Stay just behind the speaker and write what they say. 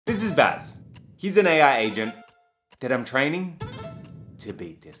This is Baz. He's an AI agent that I'm training to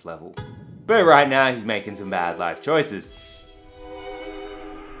beat this level. But right now he's making some bad life choices.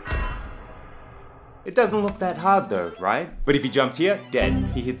 It doesn't look that hard though, right? But if he jumps here, dead.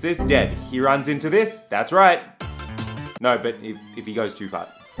 He hits this, dead. He runs into this, that's right. No, but if he goes too far,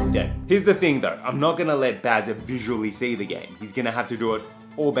 dead. Here's the thing though, I'm not gonna let Baz visually see the game. He's gonna have to do it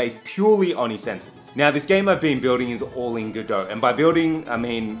all based purely on his senses. Now this game I've been building is all in GoDot, and by building, I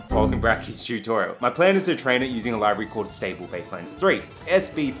mean Falcon Bracky's tutorial. My plan is to train it using a library called Stable Baselines 3.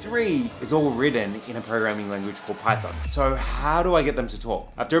 SB3 is all written in a programming language called Python. So how do I get them to talk?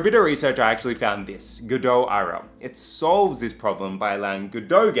 After a bit of research, I actually found this, GoDotRL. It solves this problem by allowing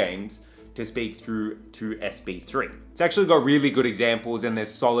GoDot games to speak through to SB3. It's actually got really good examples and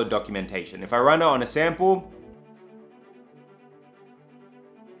there's solid documentation. If I run it on a sample,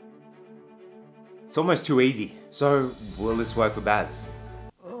 it's almost too easy. So will this work for Baz?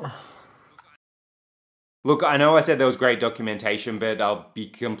 Look, I know I said there was great documentation, but I'll be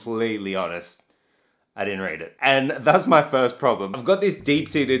completely honest, I didn't read it. And that's my first problem. I've got this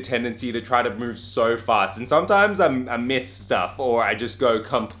deep-seated tendency to try to move so fast, and sometimes I miss stuff, or I just go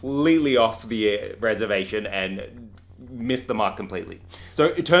completely off the reservation and miss the mark completely. So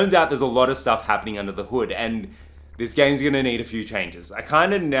it turns out there's a lot of stuff happening under the hood, and this game's gonna need a few changes. I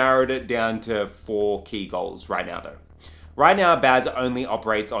kind of narrowed it down to 4 key goals right now though. Right now, Baz only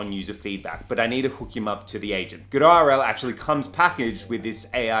operates on user feedback, but I need to hook him up to the agent. GoDotRL actually comes packaged with this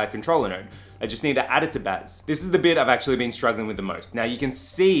AI controller node. I just need to add it to Baz. This is the bit I've actually been struggling with the most. Now you can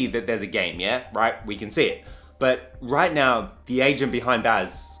see that there's a game, yeah? Right, we can see it. But right now, the agent behind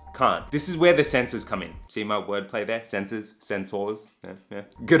Baz can't. This is where the sensors come in. See my wordplay there? Sensors, sensors. Yeah.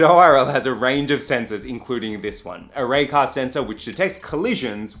 GoDotRL has a range of sensors, including this one. A raycast sensor which detects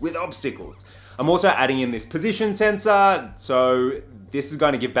collisions with obstacles. I'm also adding in this position sensor, so this is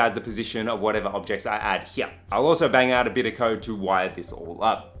going to give Baz the position of whatever objects I add here. I'll also bang out a bit of code to wire this all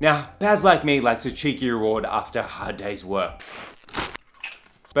up. Now, Baz, like me, likes a cheeky reward after a hard day's work.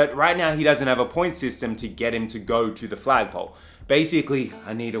 But right now he doesn't have a point system to get him to go to the flagpole. Basically,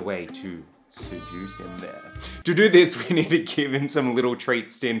 I need a way to seduce him there. To do this, we need to give him some little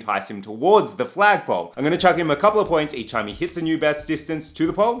treats to entice him towards the flagpole. I'm gonna chuck him a couple of points each time he hits a new best distance to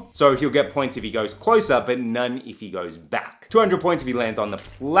the pole. So he'll get points if he goes closer, but none if he goes back. 200 points if he lands on the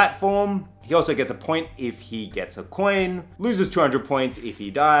platform. He also gets a point if he gets a coin, loses 200 points if he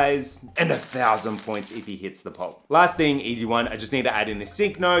dies, and 1,000 points if he hits the pole. Last thing, easy one, I just need to add in this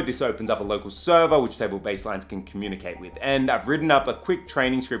sync node. This opens up a local server which Stable Baselines can communicate with. And I've written up a quick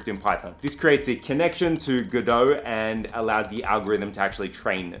training script in Python. This creates a connection to GoDot and allows the algorithm to actually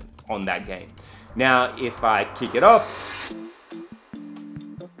train on that game. Now, if I kick it off,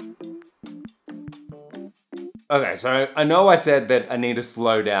 okay, so I know I said that I need to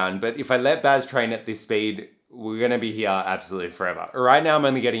slow down, but if I let Baz train at this speed, we're gonna be here absolutely forever. Right now I'm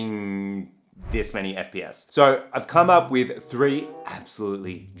only getting this many FPS. So I've come up with 3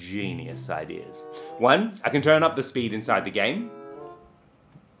 absolutely genius ideas. 1, I can turn up the speed inside the game.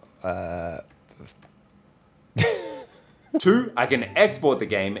 2, I can export the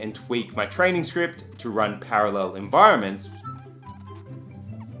game and tweak my training script to run parallel environments,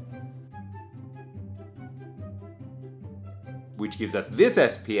 which gives us this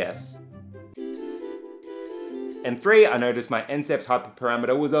SPS. And 3, I noticed my nceps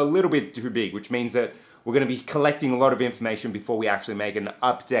hyperparameter was a little bit too big, which means that we're gonna be collecting a lot of information before we actually make an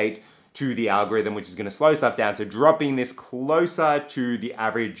update to the algorithm, which is gonna slow stuff down. So dropping this closer to the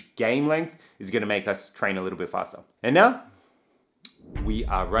average game length is gonna make us train a little bit faster. And now, we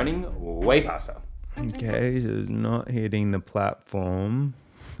are running way faster. Okay, so he's not hitting the platform,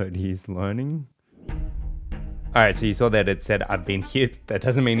 but he's learning. All right, so you saw that it said I've been hit. That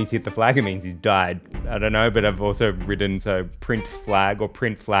doesn't mean he's hit the flag, it means he's died. I don't know, but I've also written so print flag or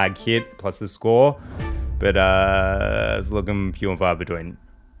print flag hit plus the score. But it's looking few and far between.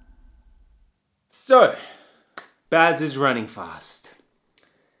 So, Baz is running fast.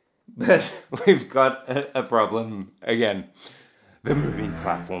 But we've got a problem again. The moving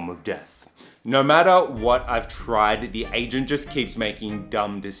platform of death. No matter what I've tried, the agent just keeps making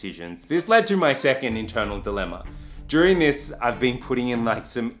dumb decisions. This led to my second internal dilemma. During this, I've been putting in like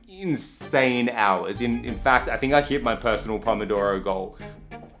some insane hours. In fact, I think I hit my personal Pomodoro goal.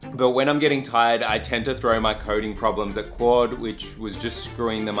 But when I'm getting tired, I tend to throw my coding problems at Claude, which was just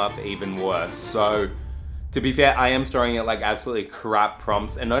screwing them up even worse. So, to be fair, I am throwing it like absolutely crap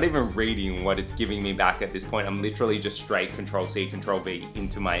prompts and not even reading what it's giving me back at this point. I'm literally just straight Control-C, Control-V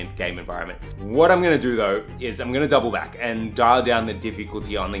into my game environment. What I'm gonna do though, is I'm gonna double back and dial down the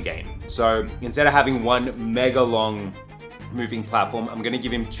difficulty on the game. So instead of having one mega long moving platform, I'm gonna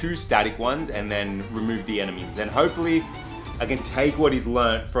give him 2 static ones and then remove the enemies. Then hopefully I can take what he's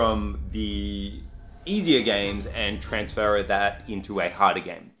learnt from the easier games and transfer that into a harder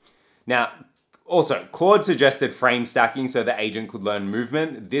game. Now, also, Claude suggested frame stacking so the agent could learn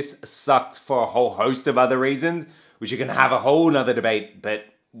movement. This sucked for a whole host of other reasons, which you can have a whole nother debate, but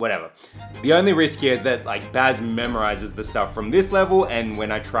whatever. The only risk here is that like Baz memorizes the stuff from this level, and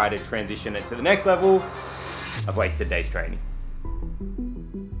when I try to transition it to the next level, I've wasted days training.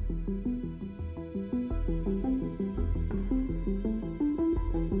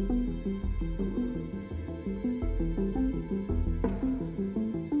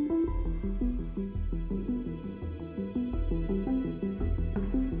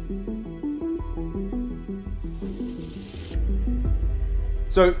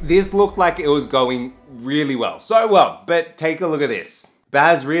 So this looked like it was going really well. So well, but take a look at this.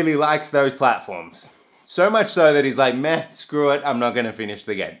 Baz really likes those platforms. So much so that he's like, meh, screw it, I'm not gonna finish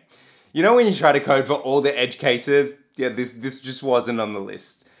the game. You know when you try to code for all the edge cases? Yeah, this just wasn't on the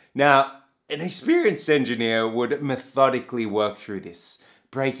list. Now, an experienced engineer would methodically work through this,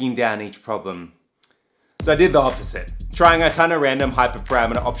 breaking down each problem. So I did the opposite, trying a ton of random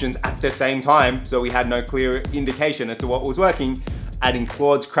hyperparameter options at the same time, so we had no clear indication as to what was working, adding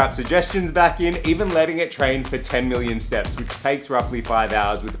Claude's crap suggestions back in, even letting it train for 10 million steps, which takes roughly 5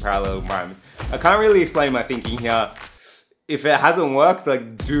 hours with the parallel environments. I can't really explain my thinking here. If it hasn't worked,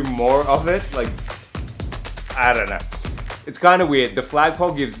 like, do more of it. Like, I don't know. It's kind of weird. The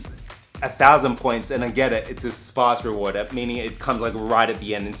flagpole gives 1,000 points, and I get it, it's a sparse reward, meaning it comes like right at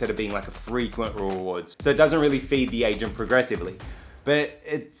the end instead of being like a frequent reward. So it doesn't really feed the agent progressively. But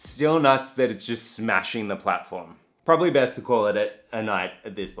it's still nuts that it's just smashing the platform. Probably best to call it a night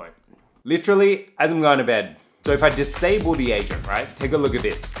at this point. Literally, as I'm going to bed. So if I disable the agent, right? Take a look at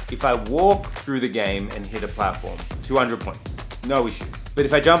this. If I walk through the game and hit a platform, 200 points, no issues. But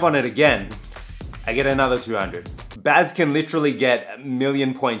if I jump on it again, I get another 200. Baz can literally get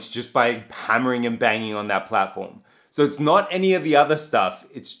 1,000,000 points just by hammering and banging on that platform. So it's not any of the other stuff,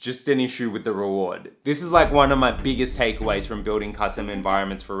 it's just an issue with the reward. This is like one of my biggest takeaways from building custom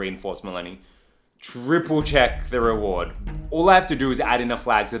environments for reinforcement learning. Triple check the reward. All I have to do is add in a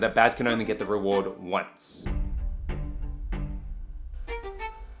flag so that Baz can only get the reward once.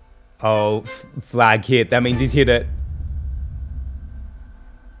 Oh, flag hit. That means he's hit it.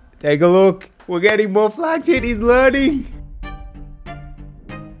 Take a look. We're getting more flags hit. He's learning.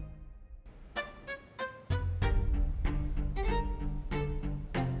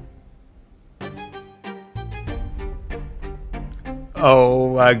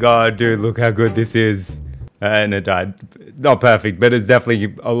 Oh my god, dude, look how good this is. And it died. Not perfect, but it's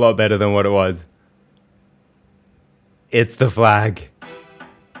definitely a lot better than what it was. It's the flag.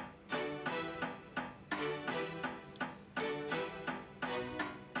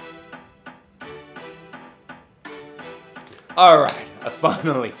 Alright,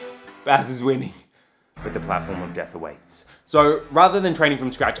 finally, Baz is winning. But the platform of death awaits. So rather than training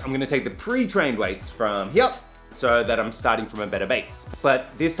from scratch, I'm gonna take the pre-trained weights from here, so that I'm starting from a better base. But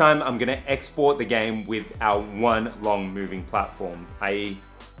this time I'm gonna export the game with our one long moving platform, i.e.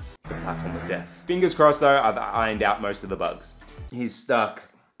 the platform of death. Fingers crossed though, I've ironed out most of the bugs. He's stuck.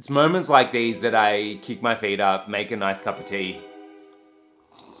 It's moments like these that I kick my feet up, make a nice cup of tea,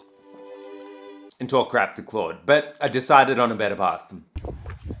 and talk crap to Claude. But I decided on a better path.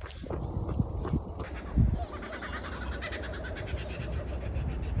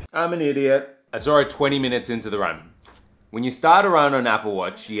 I'm an idiot. I saw it 20 minutes into the run. When you start a run on Apple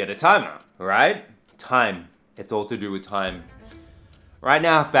Watch, you get a timer, right? Time. It's all to do with time. Right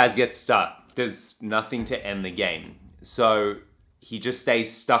now, if Baz gets stuck, there's nothing to end the game. So he just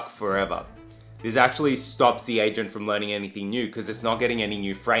stays stuck forever. This actually stops the agent from learning anything new because it's not getting any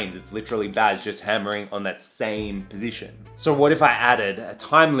new frames. It's literally Baz just hammering on that same position. So what if I added a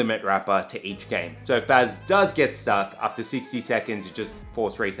time limit wrapper to each game? So if Baz does get stuck, after 60 seconds, it just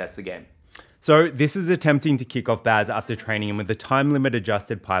force resets the game. So this is attempting to kick off Baz after training him with the time limit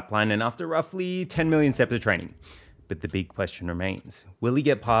adjusted pipeline and after roughly 10 million steps of training. But the big question remains, will he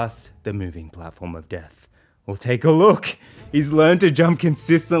get past the moving platform of death? Well, take a look. He's learned to jump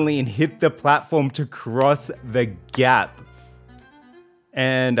consistently and hit the platform to cross the gap.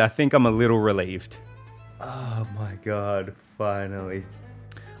 And I think I'm a little relieved. Oh my God, finally.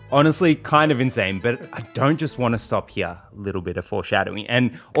 Honestly, kind of insane, but I don't just want to stop here. A little bit of foreshadowing.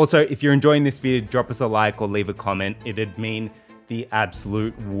 And also, if you're enjoying this video, drop us a like or leave a comment. It'd mean the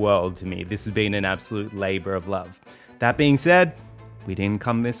absolute world to me. This has been an absolute labor of love. That being said, we didn't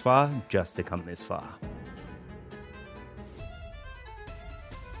come this far just to come this far.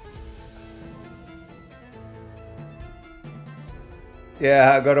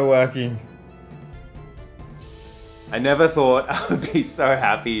 Yeah, I got it working. I never thought I would be so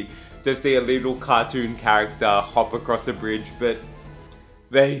happy to see a little cartoon character hop across a bridge, but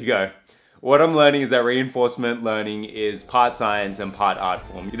there you go. What I'm learning is that reinforcement learning is part science and part art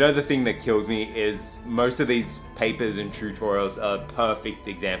form. You know, the thing that kills me is most of these papers and tutorials are perfect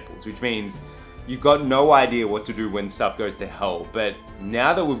examples, which means you've got no idea what to do when stuff goes to hell. But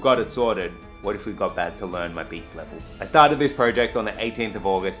now that we've got it sorted, what if we got Baz to learn my beast level? I started this project on the 18th of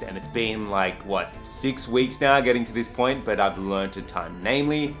August and it's been like, what, 6 weeks now getting to this point, but I've learned a ton.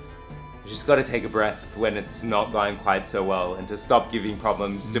 Namely, I just gotta take a breath when it's not going quite so well and to stop giving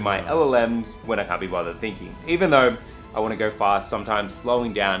problems to my LLMs when I can't be bothered thinking. Even though I wanna go fast, sometimes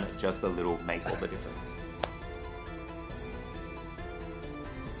slowing down just a little makes all the difference.